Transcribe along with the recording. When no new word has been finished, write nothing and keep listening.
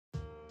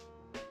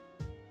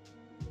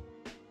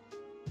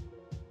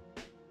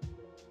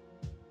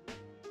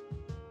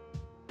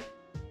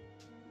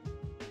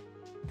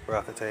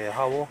Barakatah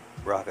Yahweh,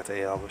 Barakatah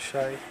Yahweh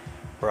Shai,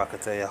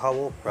 Barakatah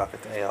Yahweh,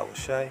 Barakatah Yahweh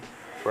Shai,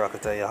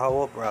 Barakatah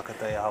Yahweh,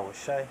 Barakatah Yahweh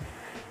Shai.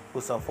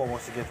 First and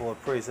foremost, to give all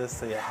praises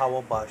to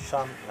Yahweh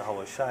Basham,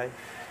 Yahweh Shai.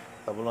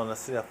 That belong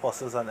to the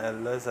apostles and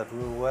elders that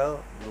rule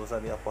well. Those are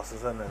the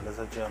apostles and elders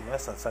of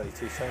GMS, and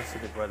salutations to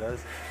the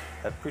brothers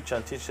that preach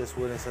and teach this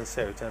word in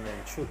sincerity and in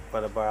truth.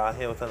 Brother Barah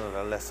here with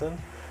another lesson.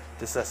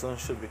 This lesson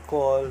should be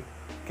called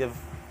Give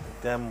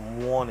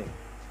Them Warning.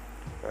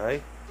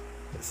 Right?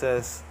 It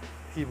says,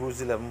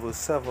 Hebrews 11 verse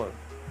 7.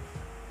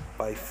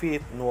 By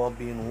faith Noah,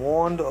 being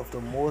warned of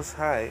the Most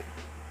High,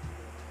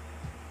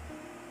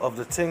 of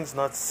the things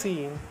not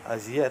seen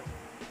as yet,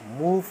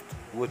 moved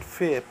with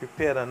fear,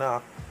 prepared an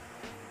ark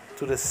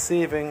to the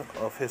saving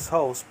of his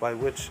house, by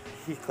which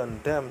he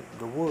condemned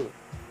the world,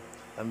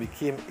 and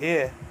became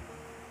heir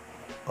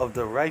of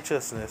the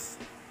righteousness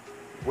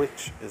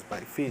which is by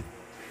faith.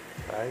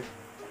 Right?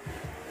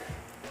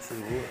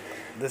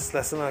 This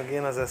lesson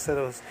again, as I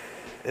said,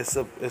 it's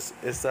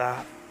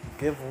a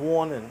give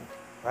warning,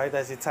 right?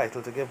 That's the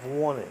title, to give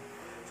warning.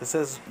 So it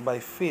says, by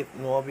faith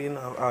Noah, being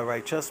a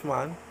righteous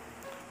man,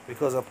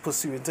 because of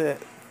pursuing to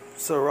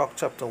Sirach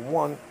chapter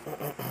 1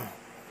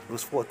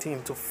 verse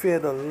 14, to fear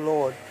the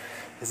Lord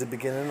is the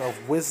beginning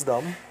of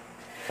wisdom,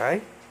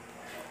 right?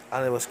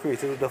 And it was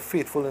created with the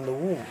faithful in the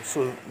womb.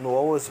 So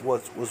Noah was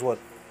what?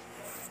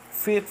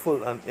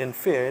 Faithful and in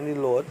fear in the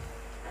Lord,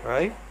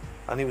 right?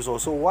 And he was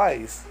also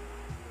wise.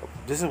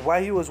 This is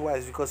why he was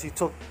wise, because he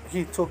took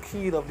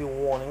heed of the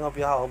warning of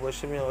Yahweh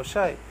Shemi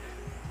Shai,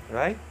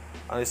 right?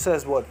 And it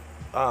says what?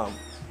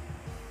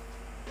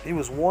 He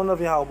was warned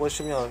of Yahweh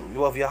Shemi,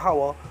 of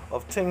Yahweh,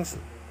 of things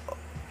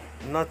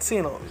not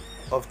seen,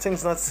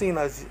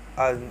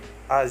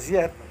 as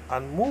yet,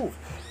 and moved.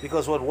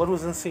 Because what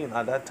wasn't seen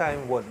at that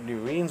time, what the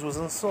rains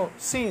wasn't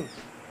seen,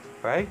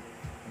 right?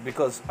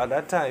 Because at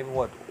that time,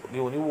 what the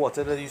only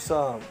water that you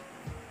saw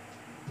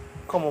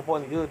come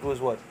upon the earth was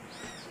what?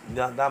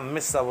 That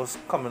mist that was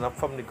coming up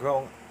from the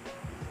ground,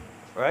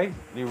 right?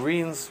 The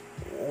rains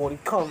only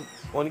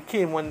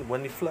came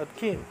when the flood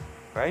came,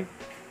 right?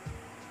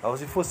 That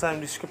was the first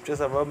time the scriptures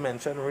ever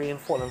mentioned rain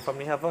falling from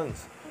the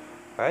heavens,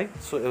 right?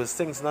 So it was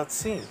things not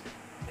seen.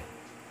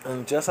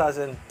 And just as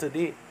in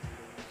today,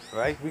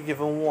 right, we give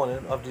a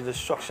warning of the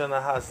destruction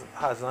that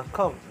has not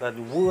come, that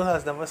the world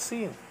has never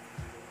seen,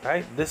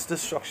 right? This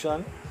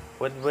destruction,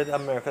 when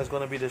America is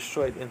going to be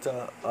destroyed into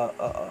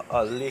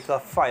a lake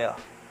of fire,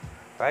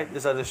 right?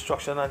 It's a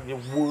destruction that the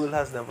world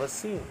has never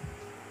seen,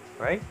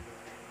 right?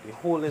 The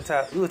whole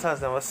entire earth has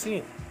never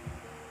seen,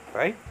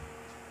 right?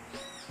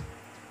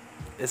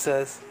 It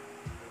says,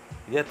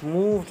 yet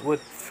moved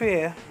with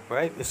fear,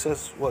 right? It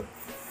says what?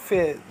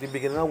 Fear, the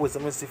beginning of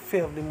wisdom is the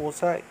fear of the Most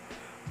High,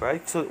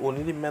 right? So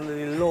only the men of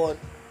the Lord,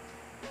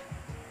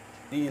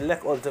 the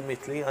elect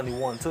ultimately, and the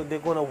one, so they're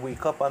going to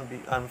wake up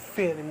and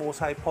fear the Most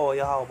High power,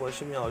 Yahweh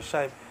Shem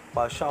Yahushai,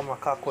 Basham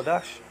Rakah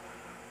Kodash,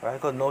 right?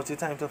 Because now it's the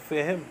time to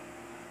fear Him,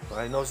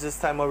 right? Now it's this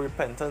time of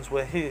repentance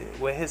where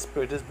His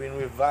Spirit is being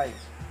revived,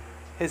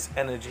 His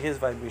energy, His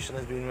vibration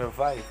is being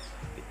revived.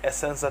 The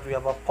essence that we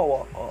have a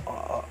power,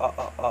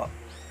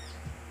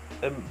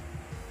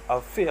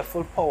 a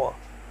fearful power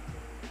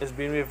is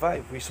being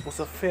revived. We're supposed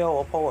to fear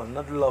our power,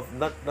 not love,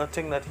 not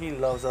think that He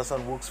loves us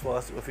and works for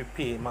us if we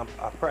pay Him a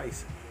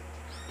price,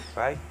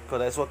 right? Because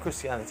that's what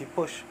Christianity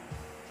push.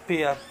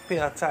 Pay a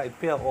tithe,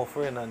 pay an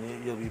offering, and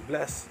you'll be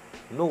blessed.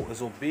 No,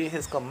 it's obey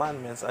His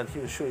commandments, and He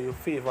will show you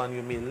favor, and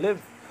you may live,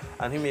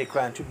 and He may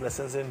grant you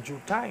blessings in due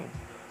time.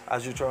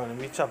 As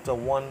Deuteronomy chapter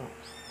 1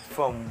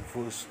 from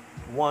verse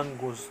 1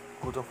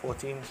 go to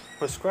 14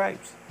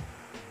 prescribes,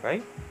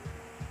 right?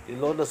 The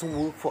Lord doesn't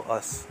work for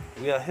us.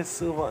 We are His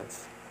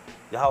servants.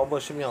 Yahweh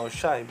Shem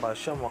Yahushai,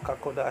 Basham Rakah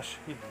Kodash,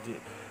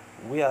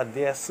 we are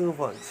their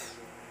servants,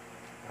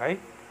 right?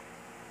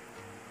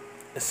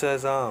 It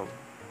says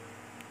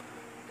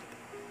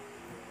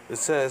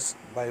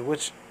by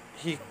which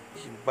he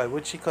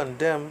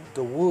condemned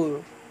the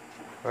world,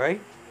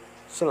 right?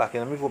 So like,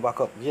 let me go back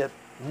up. Yet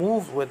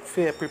moved with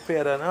fear,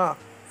 prepared an ark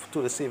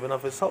to the saving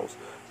of his house.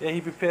 Yeah,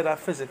 He prepared that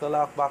physical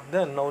ark back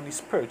then. Now the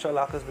spiritual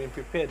ark has been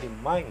prepared. The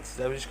minds,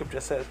 the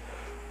scripture says,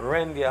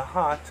 rend your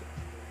heart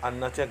and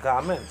not your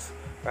garments.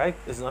 Right?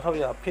 It's not how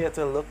you appear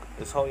to look,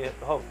 it's how is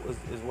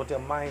what your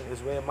mind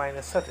is, where your mind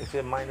is set. If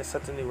your mind is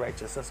set in the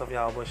righteousness of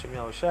Yahweh Shem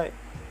Yahushai,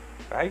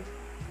 right?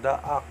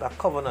 That ark, that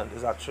covenant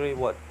is actually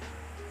what?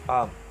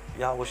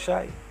 Yahweh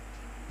Shai.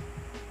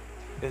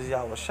 Is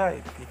Yahweh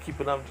Shai. You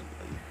keeping them,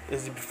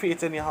 is the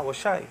faith in Yahweh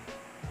Shai.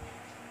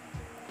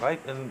 Right?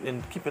 And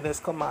in keeping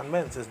His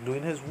commandments, is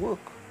doing His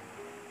work.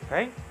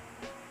 Right?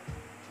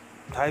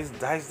 That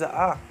is the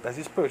ark. That's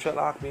the spiritual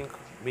ark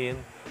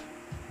being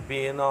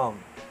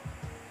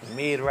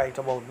made right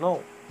about now,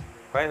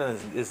 right? And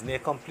it's near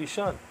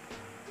completion,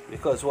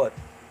 because what?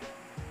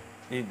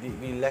 The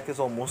elect is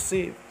almost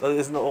saved.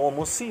 It's not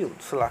almost sealed,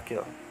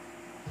 Salakia,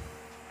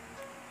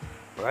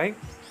 right?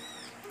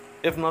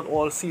 If not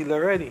all sealed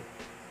already,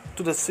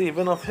 to the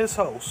saving of His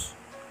house,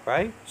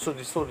 right? So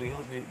the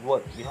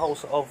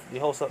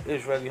house of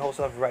Israel, the house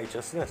of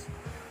righteousness,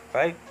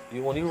 right?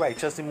 The only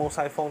righteous the Most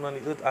High found on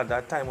the earth at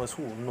that time was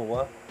who?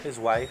 Noah, his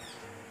wife,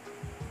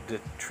 the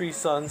 3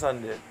 sons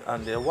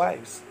and their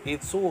wives,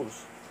 8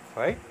 souls,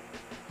 right?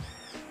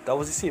 That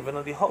was the saving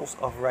of the house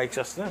of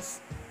righteousness.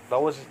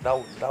 That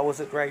was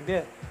it right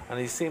there. And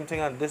the same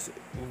thing on this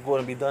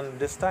going to be done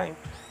this time,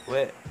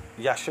 where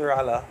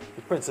Yasharala,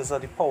 the princess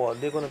of the power,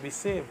 they're going to be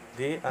saved.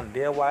 They and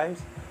their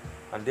wives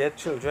and their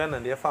children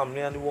and their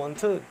family and the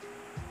 1/3,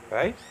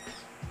 right?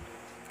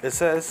 It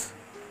says,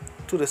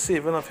 to the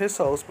saving of his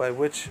house by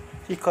which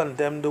he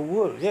condemned the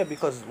world. Yeah,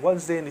 because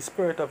once they're in the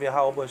spirit of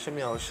Yahweh Shem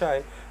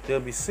Yahushai, they'll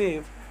be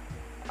saved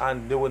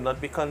and they will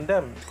not be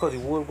condemned, because the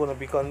world going to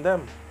be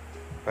condemned,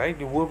 right?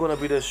 The world going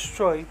to be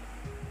destroyed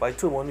by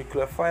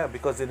thermonuclear fire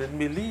because they didn't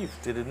believe,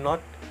 they did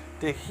not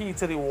take heed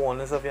to the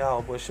warnings of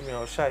Yahweh Shem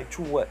Yahushai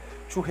through what?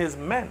 Through his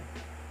men,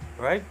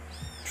 right?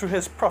 Through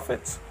his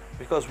prophets.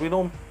 Because we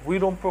don't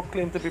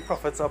proclaim to be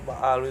prophets of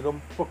Baal, we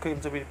don't proclaim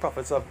to be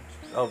prophets of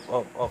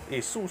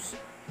Jesus,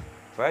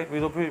 right? We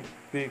don't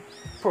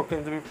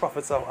proclaim to be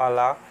prophets of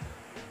Allah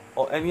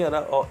or any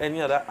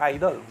other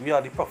idol. We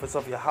are the prophets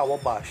of Yahweh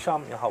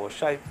Ba'asham, Yahweh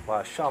Shai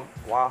Ba'asham,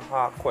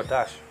 Waha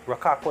Kodash,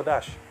 Rakah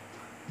Kodash,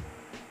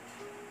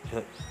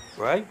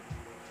 right?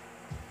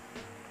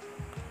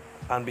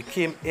 And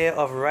became heir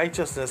of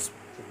righteousness,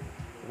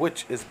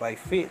 which is by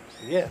faith.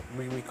 Yeah,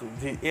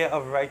 the heir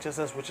of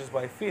righteousness, which is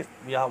by faith.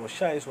 Yahweh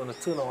Shai is going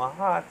to turn our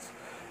hearts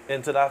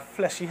into that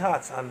fleshy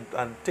heart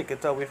and take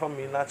it away from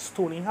being that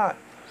stony heart,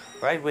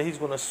 right? Where he's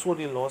going to sow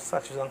the laws,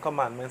 statutes, and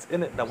commandments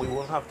in it, that we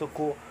won't have to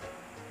go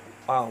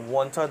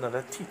one to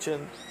another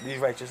teaching the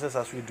righteousness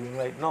as we're doing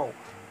right now,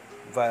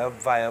 via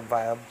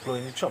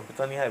blowing the trumpet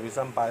on the highways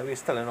and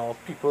byways, telling our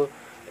people,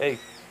 hey,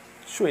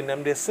 showing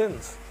them their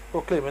sins,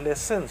 proclaiming their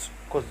sins,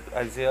 because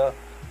Isaiah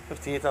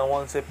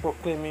 58:1 says,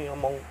 proclaiming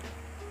among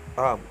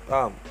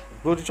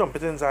blow the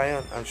trumpet in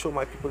Zion and show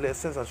my people their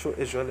sins and show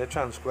Israel their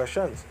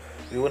transgressions.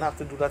 We won't have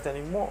to do that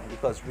anymore,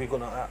 because we're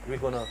gonna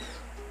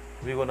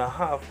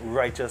have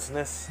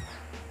righteousness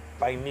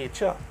by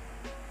nature.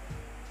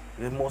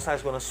 The Most High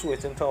is gonna sow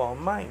it into our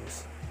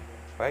minds,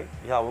 right?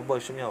 Yahweh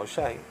B'Shem Yahweh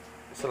Shai,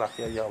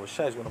 Salakia Yahweh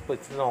Shai is gonna put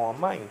it in our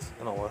minds,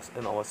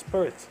 in our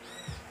spirits,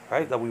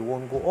 right? That we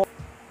won't go off,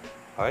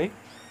 right?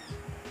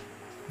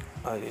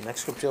 The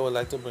next scripture I would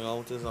like to bring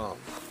out is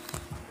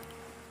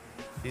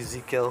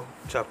Ezekiel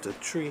chapter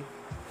 3.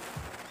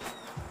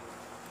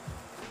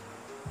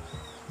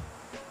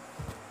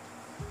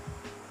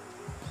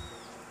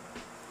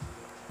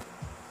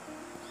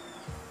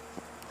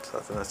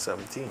 Starting at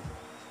 17.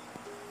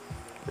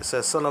 It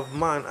says, Son of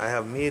man, I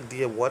have made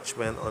thee a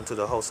watchman unto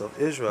the house of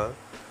Israel,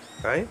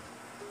 right?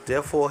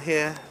 Therefore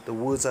hear the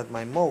words at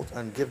my mouth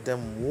and give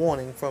them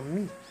warning from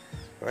me,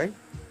 right?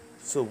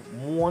 So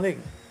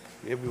warning,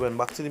 we went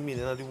back to the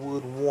meaning of the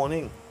word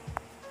warning,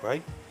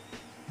 right?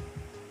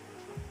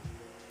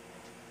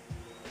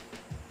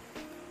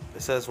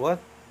 It says what?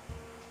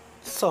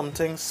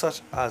 Something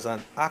such as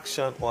an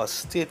action or a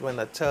statement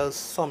that tells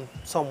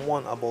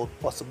someone about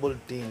possible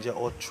danger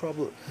or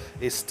trouble.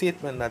 A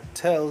statement that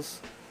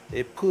tells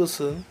a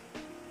person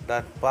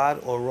that bad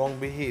or wrong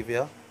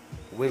behavior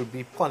will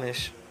be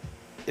punished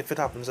if it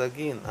happens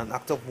again. An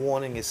act of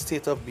warning, a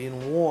state of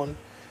being warned.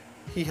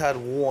 He had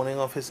warning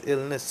of his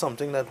illness,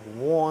 something that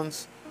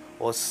warns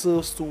or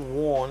serves to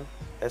warn,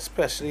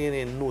 especially in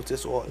a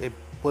notice or a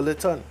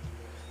bulletin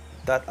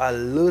that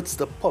alerts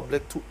the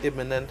public to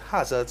imminent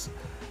hazards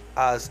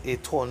as a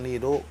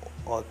tornado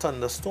or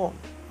thunderstorm,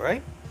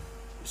 right?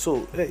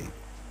 So hey,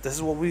 this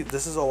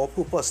is our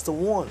purpose, to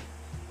warn.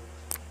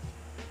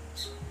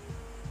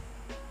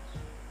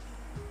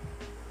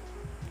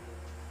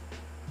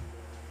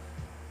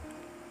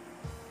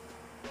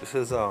 This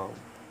is Joel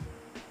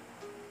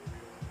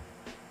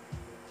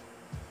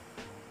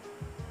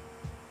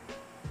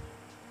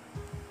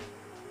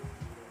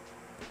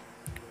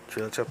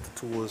chapter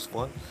 2 verse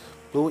 1.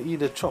 Blow ye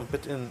the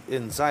trumpet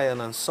in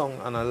Zion and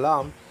song an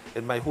alarm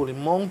in my holy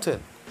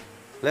mountain.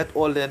 Let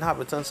all the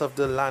inhabitants of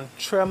the land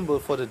tremble,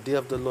 for the day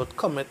of the Lord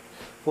cometh,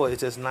 for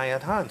it is nigh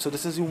at hand. So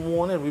this is the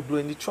warning. We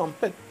blowing the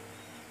trumpet,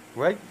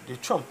 right? The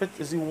trumpet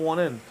is the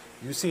warning.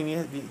 You see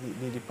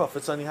the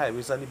prophets on the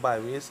highways and the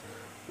byways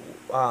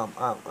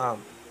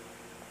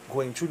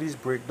going through these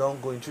breakdown,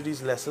 going through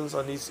these lessons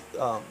on these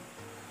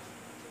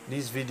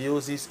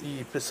videos, these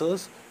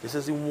epistles. This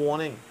is the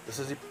warning. This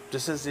is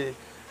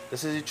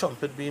the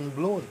trumpet being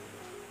blown.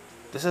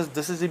 This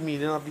is the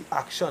meaning of the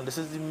action. This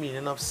is the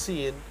meaning of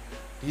seeing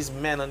these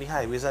men on the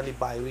highways and the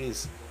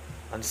byways,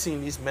 and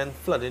seeing these men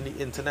flooding the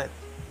internet.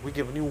 We're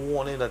giving you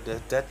warning that the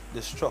death,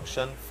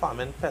 destruction,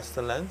 famine,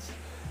 pestilence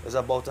is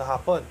about to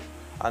happen.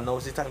 And now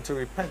is the time to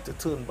repent, to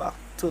turn back.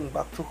 Turn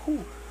back to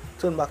who?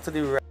 Turn back to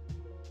the right.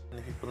 And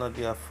the people not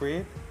be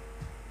afraid.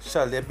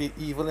 Shall there be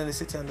evil in the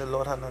city and the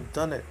Lord had not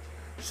done it?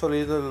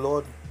 Surely the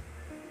Lord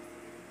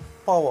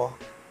power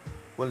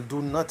will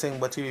do nothing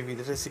but he revealed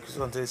the secrets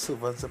unto his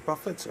servants, the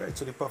prophets, right?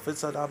 So the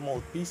prophets are that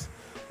mouthpiece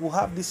who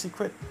have the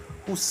secret,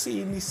 who's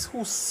seeing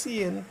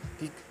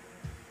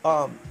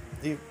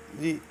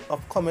the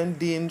upcoming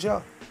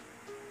danger,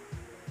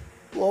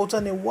 who go out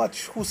and they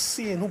watch who's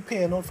seeing, who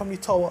paying out from the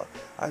tower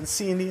and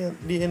seeing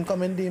the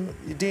incoming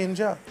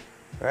danger,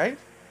 right?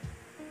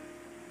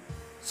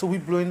 So we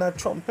blowing that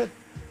trumpet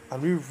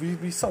and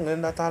we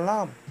singing that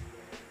alarm.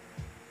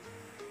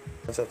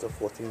 Chapter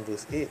 14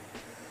 verse 8.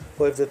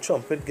 For if the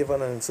trumpet give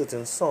an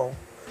uncertain sound,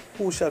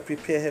 who shall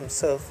prepare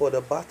himself for the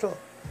battle?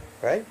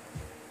 Right?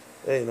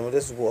 Hey,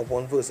 let's go up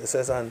one verse. It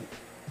says, and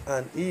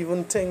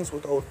even things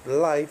without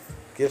life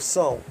give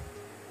sound,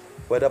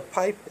 whether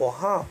pipe or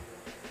harp,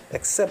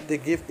 except they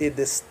give a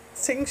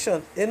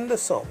distinction in the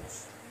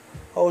songs.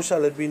 How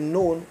shall it be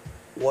known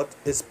what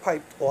is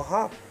piped or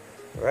harp?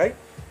 Right?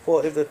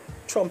 For if the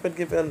trumpet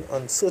give an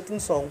uncertain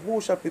song, who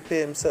shall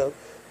prepare himself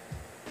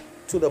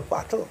to the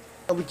battle?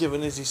 What we're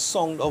given is the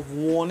sound of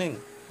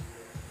warning.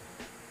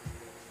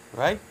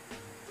 Right?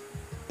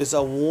 It's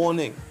a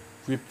warning.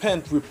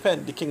 Repent,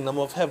 repent, the kingdom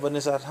of heaven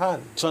is at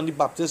hand. John the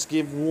Baptist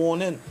gave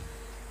warning.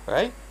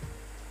 Right?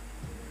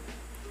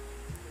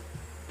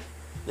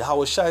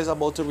 Yahweh Shai is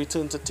about to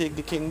return to take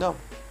the kingdom.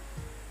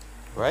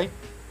 Right?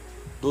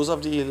 Those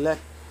of the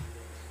elect,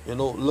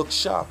 look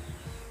sharp.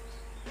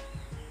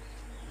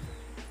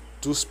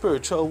 Do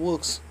spiritual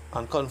works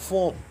and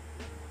conform.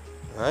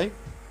 Right?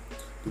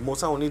 The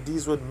Most High only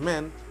deals with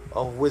men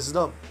of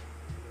wisdom.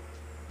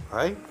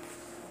 Right?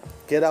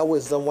 Get that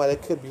wisdom while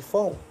it could be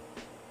found.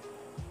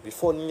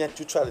 Before net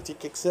neutrality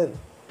kicks in.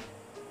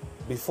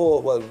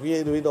 Before,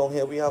 we down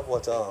here, we have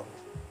what the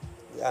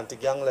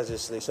anti-gang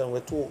legislation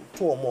where two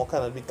or more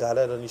cannot be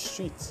gathered on the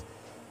streets.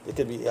 They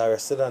could be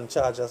arrested and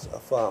charged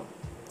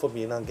for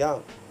being a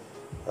gang.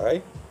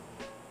 Alright?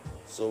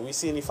 So we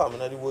see the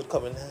famine of the word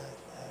coming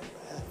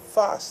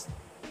fast.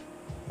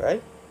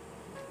 Right?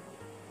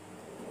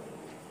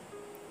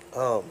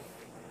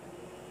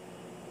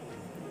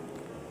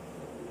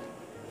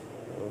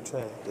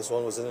 This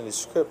one was in the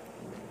script.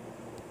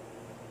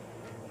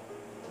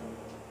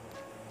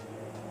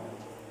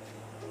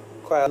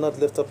 Cry not,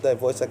 lift up thy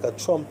voice like a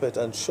trumpet,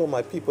 and show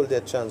my people their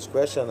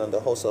transgression, and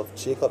the house of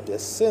Jacob their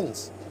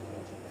sins.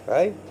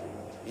 Right?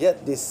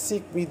 Yet they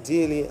seek me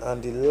daily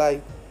and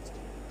delight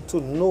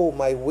to know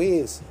my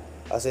ways,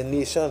 as a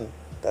nation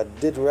that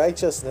did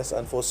righteousness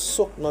and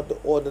forsook not the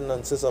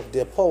ordinances of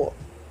their power.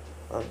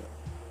 And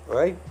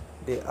right?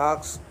 They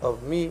ask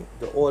of me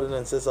the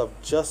ordinances of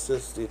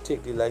justice. They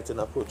take delight in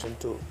approaching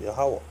to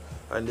Yahweh.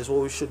 And this is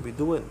what we should be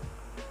doing.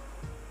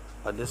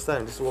 At this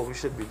time, this is what we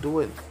should be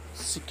doing.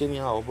 Seeking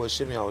Yahweh,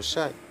 worshiping Yahweh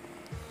Shai.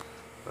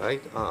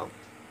 Right?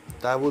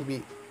 That would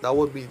be,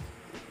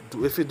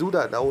 if you do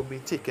that, that would be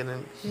taking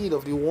in heed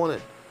of the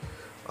warning.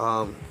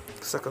 2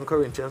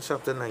 Corinthians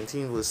chapter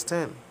 19 verse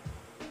 10.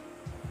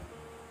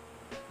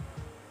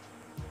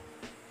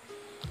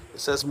 It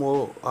says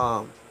more,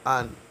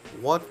 and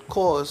what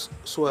cause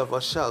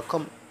soever shall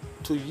come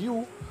to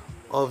you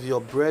of your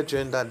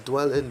brethren that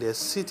dwell in their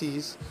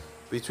cities,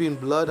 between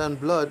blood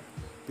and blood,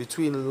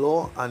 between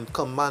law and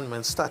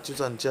commandment, statutes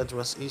and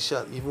judgments, he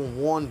shall even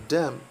warn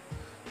them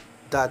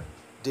that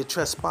they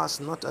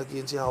trespass not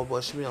against Yahweh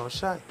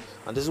Shai.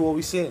 And this is what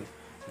we're saying,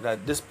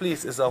 that this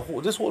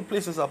whole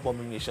place is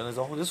abomination.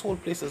 This whole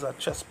place is a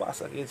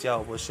trespass against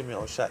Yahweh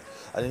Shai.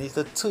 And you need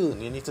to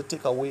turn, you need to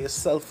take away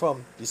yourself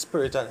from the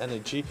spirit and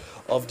energy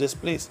of this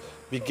place,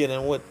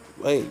 beginning with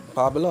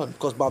Babylon,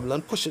 because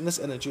Babylon pushing this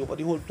energy over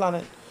the whole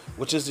planet,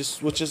 which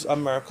is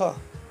America.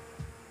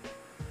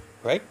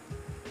 Right?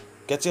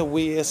 Get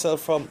away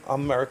yourself from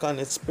America and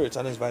its spirit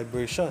and its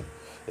vibration.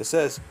 It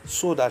says,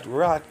 so that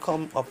wrath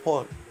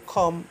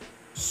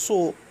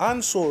so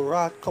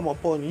wrath come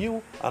upon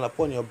you and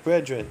upon your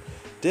brethren.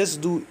 This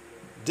do,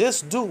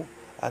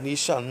 and ye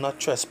shall not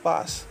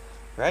trespass.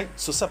 Right?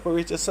 So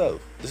separate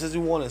yourself. This is the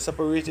warning.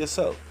 Separate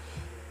yourself,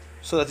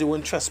 so that you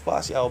won't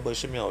trespass Yahweh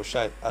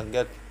Shai and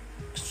get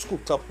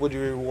scooped up with the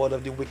reward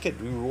of the wicked.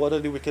 The reward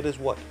of the wicked is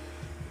what?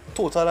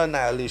 Total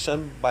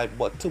annihilation by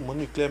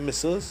thermonuclear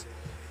missiles,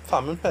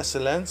 famine,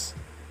 pestilence,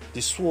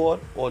 the sword,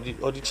 or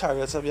the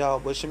chariots of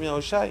Yahweh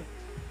Shai.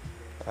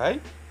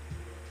 Right?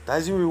 That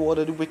is the reward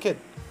of the wicked.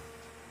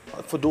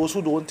 For those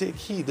who don't take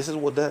heed,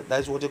 that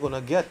is what you're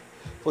gonna get.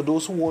 For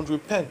those who won't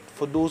repent,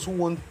 for those who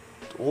won't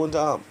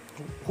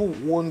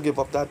give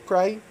up that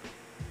pride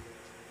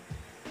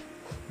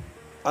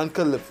and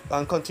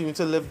continue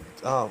to live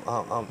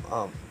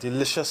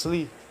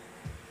deliciously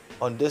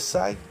on this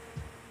side.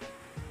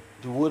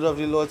 The word of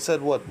the Lord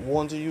said, "What?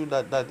 Warn to you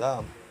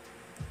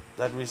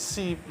that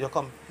receive your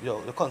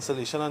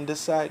consolation on this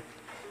side."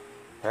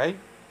 Right?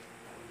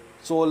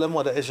 So all them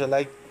other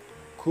Israelite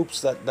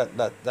groups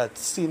that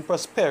seen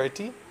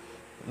prosperity,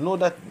 know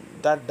that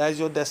is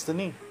your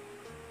destiny,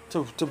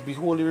 to be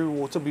holy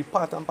reward, to be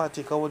part and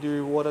partaker with the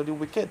reward of the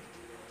wicked.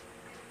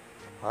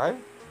 Alright?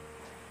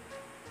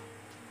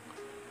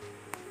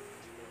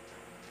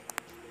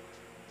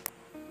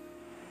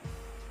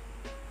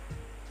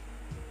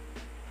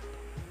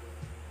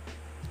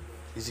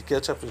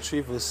 Ezekiel chapter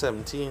 3 verse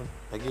 17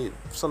 again.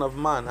 Son of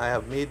man, I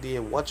have made thee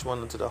a watchman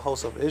unto the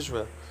house of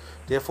Israel.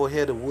 Therefore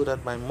hear the word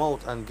at my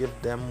mouth, and give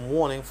them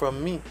warning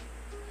from me.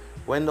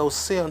 When thou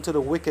say unto the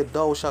wicked,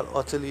 thou shalt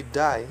utterly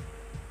die,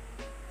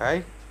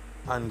 right?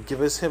 and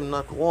giveth him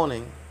not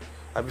warning.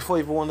 And before I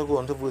even want to go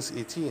on to verse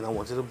 18, I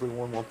wanted to bring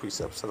one more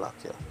precept,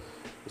 Salakia.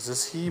 This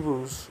is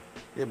Hebrews,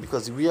 yeah,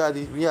 because we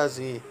as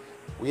the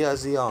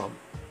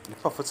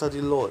prophets of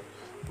the Lord.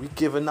 We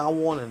given that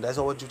warning. That's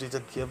our duty,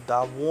 to give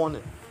that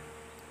warning,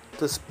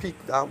 to speak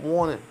that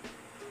warning.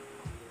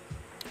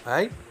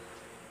 Right?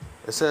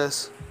 It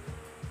says,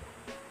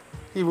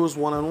 Hebrews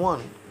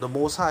 1:1, the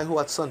Most High, who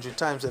at sundry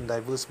times and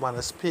diverse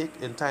manners spake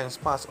in times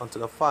past unto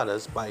the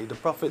fathers by the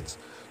prophets.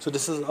 So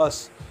this is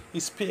us.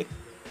 He's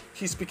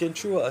speaking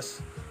through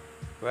us.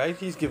 Right?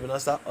 He's giving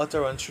us that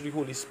utterance through the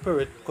Holy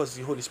Spirit, because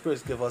the Holy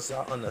Spirit gives us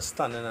that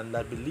understanding and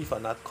that belief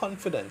and that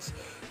confidence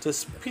to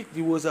speak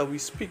the words that we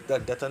speak,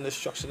 that death and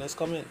destruction is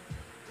coming.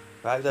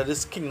 Right? That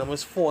this kingdom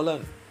is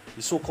fallen.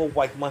 The so-called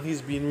white man,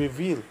 he's being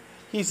revealed.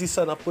 He's the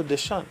son of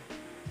perdition.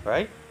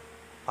 Right?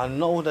 And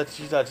now that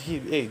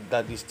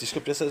the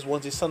scripture says,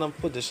 once the son of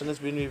perdition has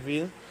been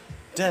revealed,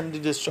 then the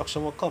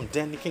destruction will come.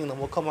 Then the kingdom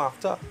will come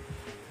after.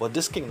 But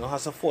this kingdom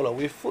has to fall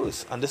away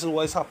first. And this is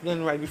what is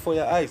happening right before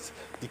your eyes.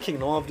 The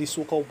kingdom of the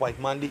so-called white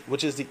man,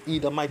 which is the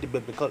Edomite, the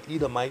biblical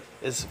Edomite,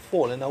 is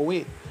falling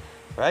away.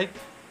 Right?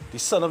 The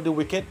son of the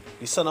wicked,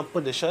 the son of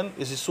perdition,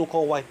 is the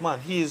so-called white man.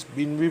 He is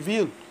being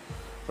revealed.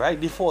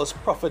 Right? The false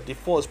prophet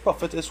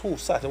is who?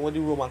 Satan, when the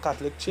Roman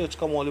Catholic Church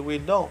come all the way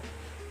down.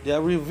 They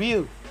are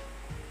revealed.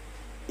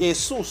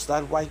 Jesus,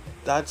 that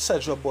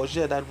Cedra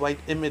Borgia, that white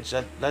image,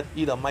 that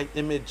Edomite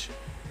image.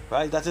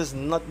 Right? That is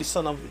not the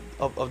son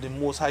of the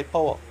Most High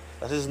Power.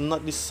 That is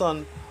not the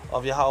son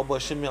of Yahweh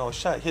B'Shem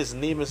Yahushai. His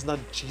name is not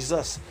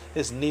Jesus.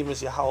 His name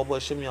is Yahweh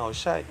B'Shem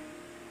Yahushai.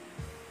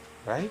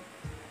 Right?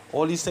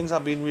 All these things are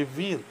being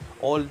revealed.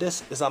 All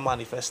this is a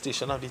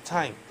manifestation of the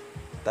time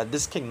that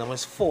this kingdom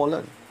is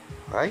fallen.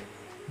 Right?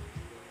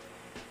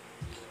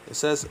 It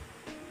says,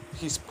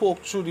 he spoke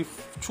through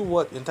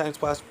what in times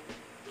past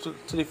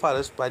to the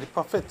fathers by the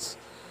prophets.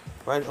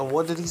 Right? And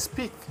what did he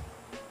speak?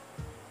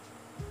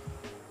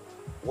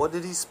 What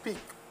did he speak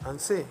and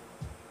say?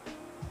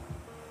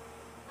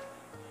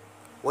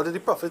 What did the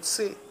prophets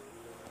say?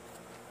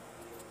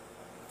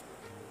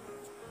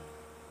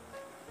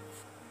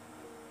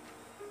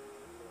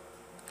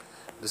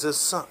 This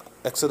is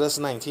Exodus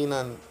 19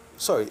 and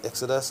 20,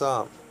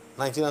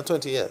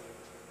 yeah.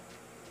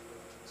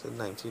 So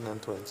 19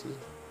 and 20.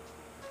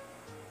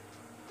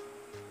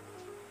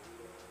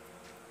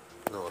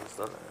 No, it's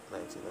not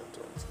 19 and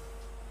 20.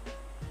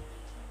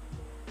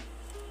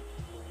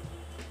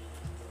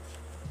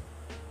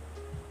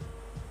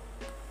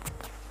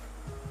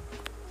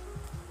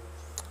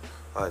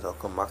 Alright, I'll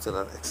come back to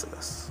that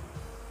Exodus.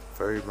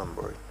 Very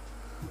remembering.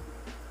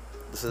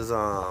 This is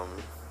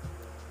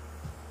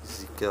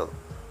Ezekiel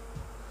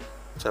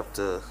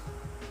chapter.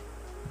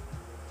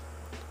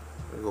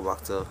 Let me go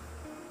back to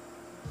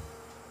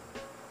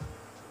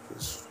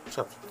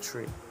chapter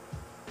 3.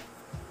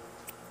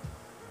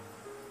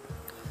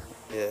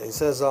 Yeah, it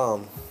says,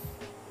 Son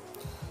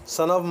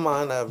of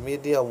man, I have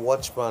made thee a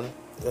watchman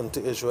unto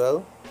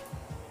Israel,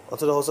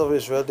 unto the house of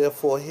Israel.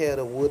 Therefore hear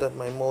the word at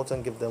my mouth,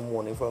 and give them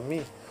warning from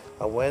me.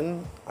 And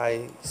when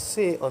I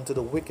say unto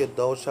the wicked,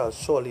 thou shalt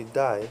surely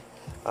die,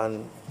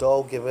 and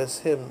thou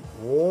givest him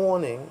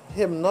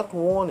not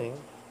warning,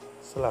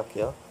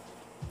 Salakia,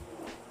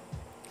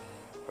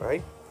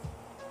 right?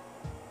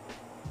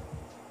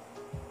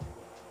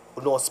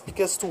 Nor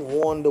speakest to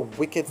warn the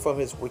wicked from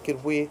his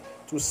wicked way,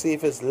 to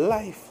save his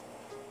life.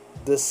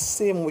 The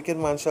same wicked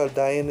man shall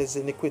die in his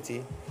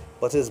iniquity,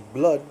 but his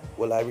blood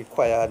will I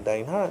require at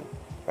thine hand.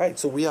 Right?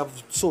 So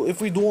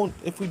if we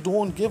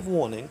don't give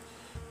warning,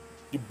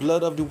 the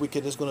blood of the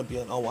wicked is going to be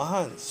on our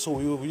hands. So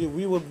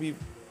we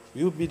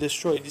will be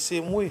destroyed the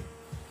same way.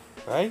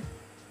 Right?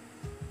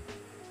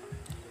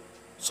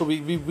 So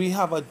we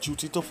have a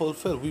duty to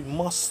fulfill. We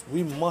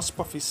must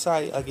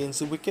prophesy against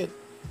the wicked.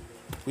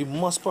 We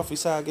must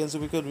prophesy against the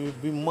wicked.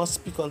 We must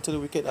speak unto the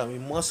wicked, and we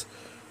must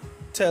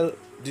tell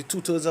the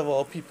 2/3 of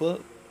our people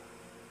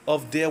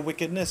of their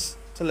wickedness,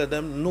 to let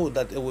them know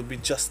that it will be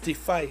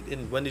justified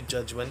when the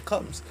judgment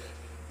comes.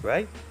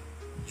 Right?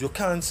 You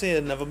can't say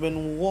I've never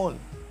been warned.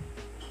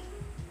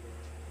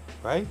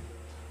 Right?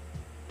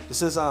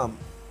 This is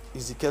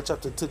Ezekiel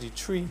chapter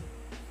 33.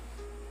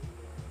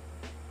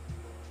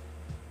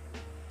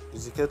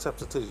 Ezekiel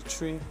chapter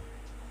 33,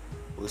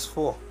 verse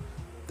 4.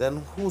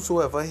 Then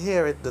whosoever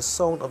heareth the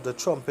sound of the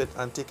trumpet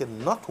and taketh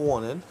not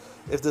warning,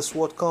 if the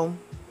sword come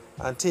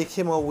and take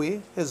him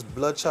away, his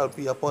blood shall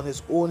be upon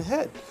his own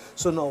head.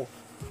 So now,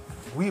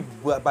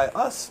 by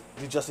us,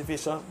 the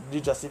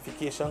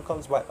justification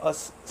comes by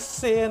us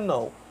saying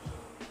now,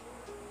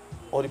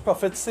 or the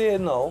prophet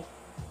saying now,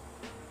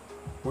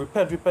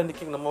 repent, the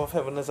kingdom of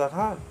heaven is at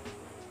hand.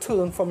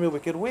 Turn from your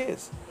wicked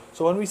ways.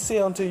 So when we say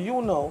unto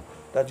you now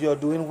that you are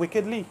doing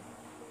wickedly,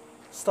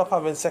 stop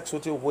having sex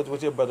with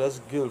your brother's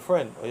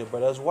girlfriend or your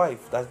brother's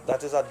wife.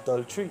 That is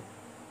adultery.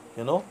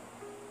 You know?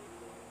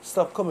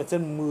 Stop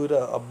committing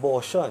murder,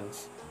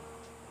 abortions.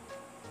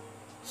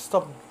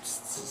 Stop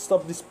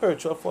the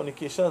spiritual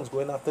fornications,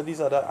 going after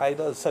these other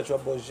idols, Cedra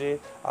Borgia,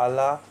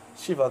 Allah,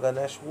 Shiva,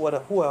 Ganesh,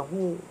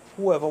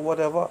 whoever,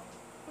 whatever.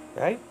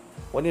 Right?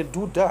 When you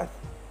do that,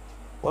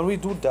 when we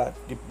do that,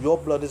 your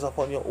blood is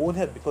upon your own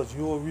head, because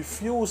you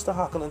refuse to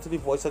hearken unto the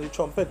voice of the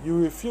trumpet.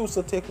 You refuse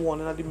to take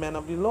warning of the men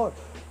of the Lord.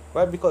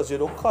 Right? Because we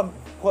don't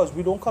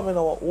come in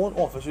our own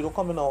office, we don't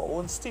come in our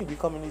own steed, we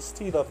come in the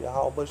steed of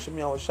Yahweh Shem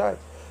Yahushai.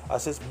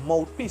 As his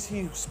mouthpiece,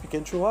 he's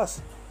speaking through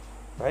us.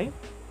 Right?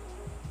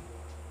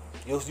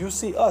 You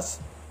see us,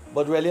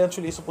 but really and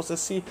truly you're supposed to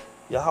see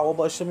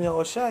Yahweh Shem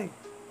Yahushai.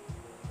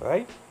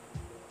 Right?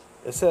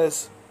 It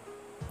says,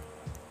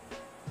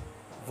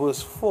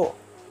 verse 4.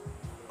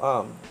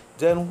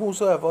 Then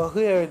whosoever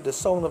heareth the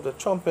sound of the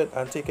trumpet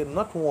and taketh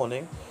not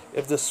warning,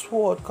 if the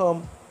sword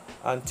come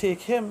and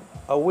take him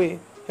away,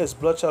 his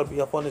blood shall be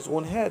upon his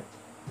own head.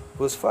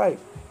 Verse 5.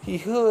 He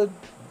heard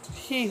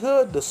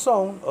the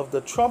sound of the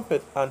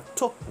trumpet and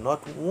took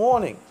not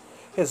warning,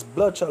 his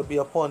blood shall be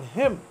upon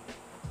him.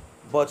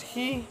 But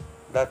he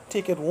that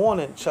taketh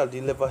warning shall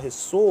deliver his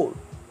soul.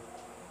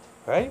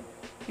 Right?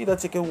 He that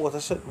taketh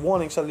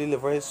warning shall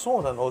deliver his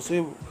soul, and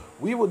also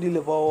we will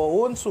deliver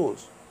our own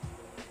souls.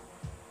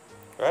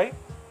 Right?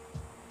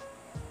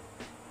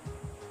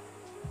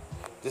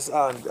 This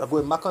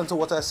going back onto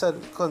what I said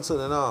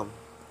concerning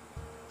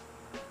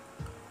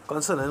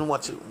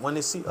what when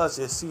you see us,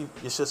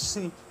 you should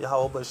see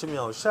Yahweh Shem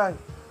Yahushai.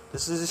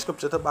 This is the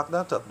scripture to back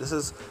that up. This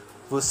is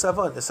verse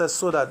 7. It says,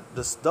 so that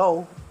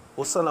thou,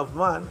 O son of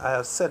man, I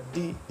have set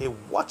thee a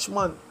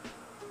watchman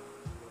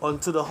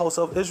unto the house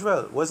of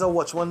Israel. What does a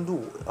watchman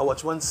do? A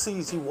watchman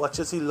sees, he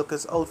watches, he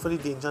looks out for the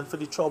danger and for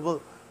the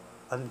trouble.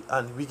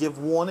 And we give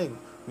warning.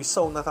 We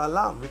sound that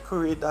alarm. We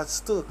create that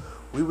stir.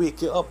 We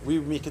wake you up. We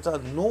make it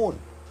unknown,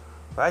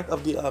 right,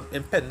 of the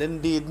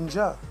impending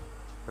danger,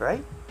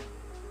 right?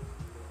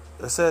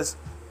 It says,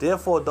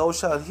 therefore thou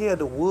shalt hear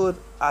the word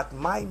at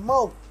my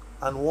mouth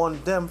and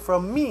warn them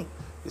from me.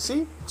 You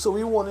see? So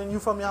we warning you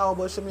from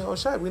Yahweh Shem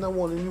Yahushai. We're not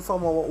warning you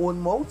from our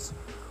own mouths.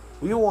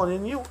 We're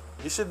warning you.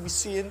 You should be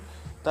seeing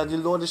that the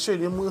Lord is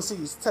showing you mercy.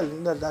 He's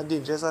telling that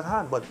danger is at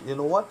hand. But you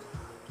know what?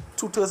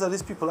 2/3 of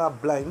these people are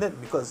blinded,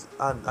 because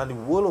and the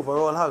world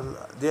overall have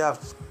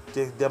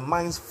their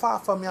minds far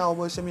from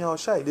Yahweh Shem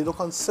Yahushai. They don't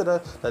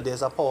consider that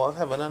there's a power of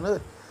heaven and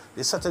earth.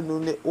 They started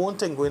doing their own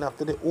thing, going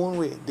after their own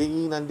way, day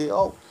in and day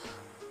out.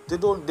 They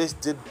do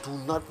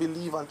not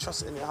believe and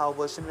trust in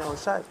Yahweh Shem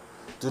Yahushai.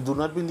 They do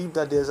not believe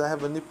that there's a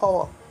heavenly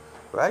power.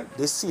 Right?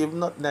 They save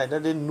not, neither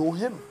they know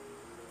him.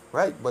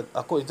 Right? But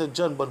according to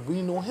John, but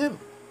we know him.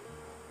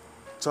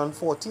 John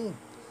 14.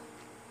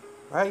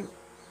 Right?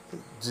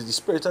 The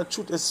Spirit of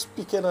truth is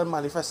speaking and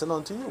manifesting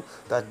unto you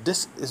that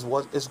this is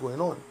what is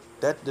going on.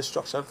 Death,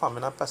 destruction,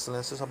 famine, and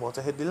pestilence is about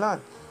to hit the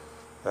land.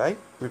 Right?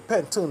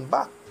 Repent, turn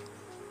back.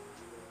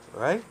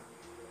 Right?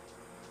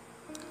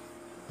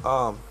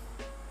 We're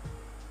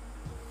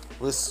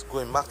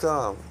going back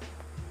to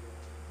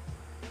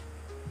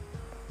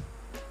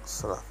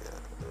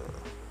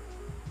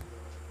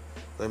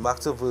going back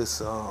to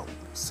verse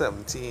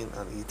 17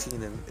 and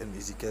 18 in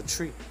Ezekiel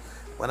 3.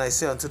 When I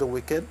say unto the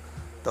wicked,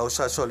 thou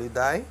shalt surely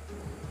die,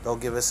 thou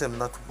givest him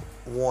not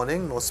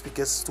warning, nor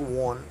speakest to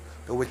warn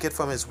the wicked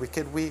from his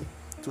wicked way,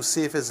 to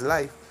save his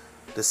life,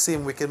 the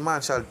same wicked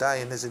man shall die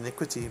in his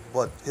iniquity,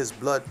 but his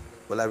blood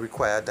will I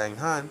require at thine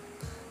hand.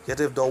 Yet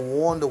if thou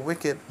warn the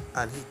wicked,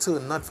 and he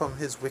turn not from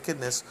his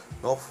wickedness,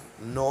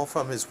 nor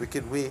from his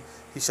wicked way,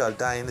 he shall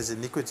die in his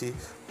iniquity,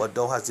 but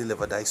thou hast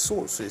delivered thy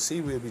soul. So you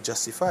see, we will be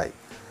justified.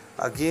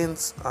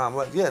 Against,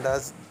 but yeah,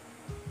 that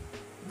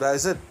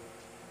is it,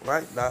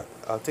 right?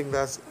 I think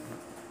that's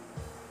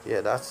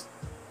it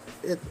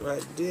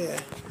right there.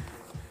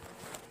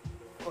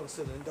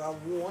 Considering that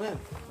warning.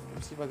 Let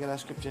me see if I get that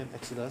scripture in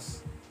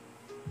Exodus.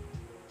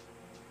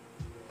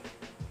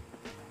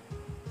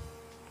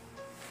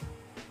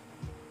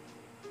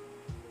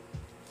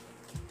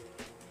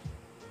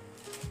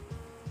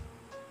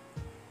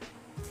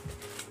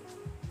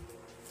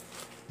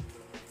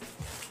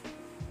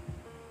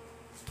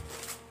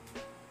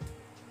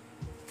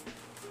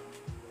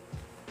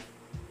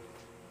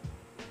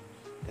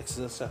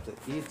 Exodus chapter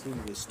 18,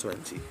 verse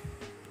 20.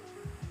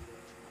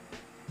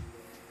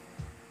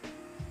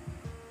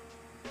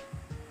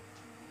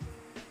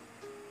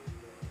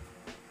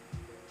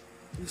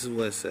 This is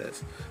what it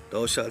says.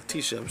 Thou shalt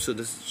teach them. So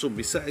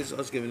besides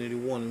us giving you the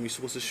warning, we're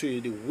supposed to show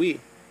you the way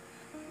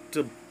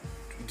the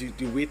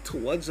way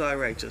towards our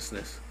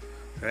righteousness.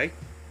 Right?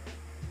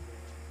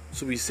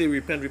 So we say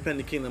repent,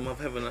 the kingdom of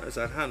heaven is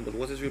at hand. But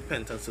what is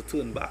repentance? To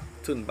turn back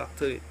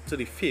to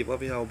the favor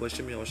of Yahweh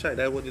Shem Yahushai.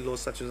 That's what the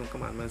Lord's statutes and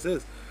commandments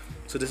is.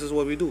 So this is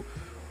what we do.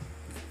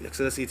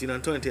 Exodus 18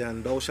 and 20.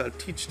 And thou shalt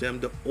teach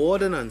them the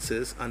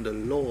ordinances and the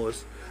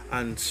laws,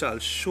 and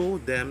shalt show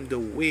them the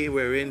way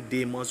wherein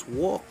they must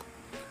walk,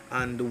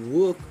 and the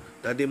work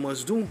that they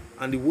must do.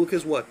 And the work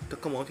is what? To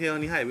come out here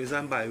on the highways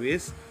and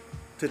byways,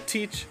 to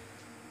teach,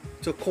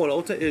 to call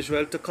out to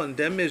Israel, to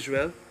condemn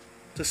Israel,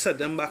 to set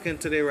them back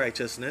into their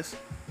righteousness,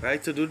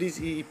 right? To do these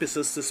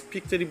epistles, to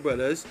speak to the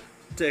brothers,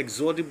 to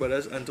exhort the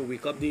brothers, and to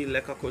wake up the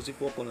elect across the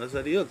four corners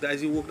of the earth. That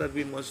is the work that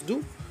we must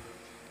do,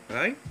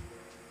 right?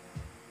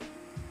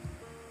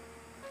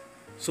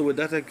 So with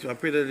that, I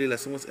pray that the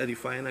lesson was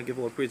edifying. I give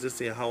all praises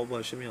to Yahweh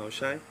Hashem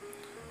Yahushai.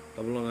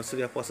 Double honors to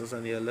the apostles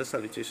and the elders.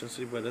 Salutations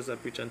to the brothers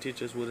that preach and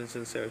teach His word in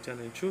sincerity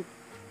and in truth.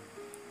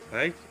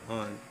 Right?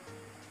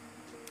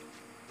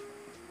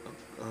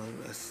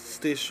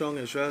 Stay strong,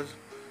 Israel.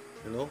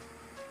 You know,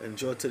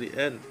 endure to the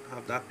end.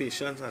 Have that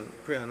patience and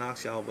pray and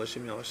ask Yahweh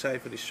Hashem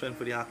Yahushai for the strength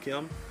for the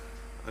Akim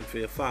and for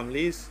your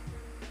families.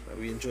 That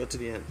we endure to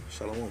the end.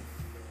 Shalom.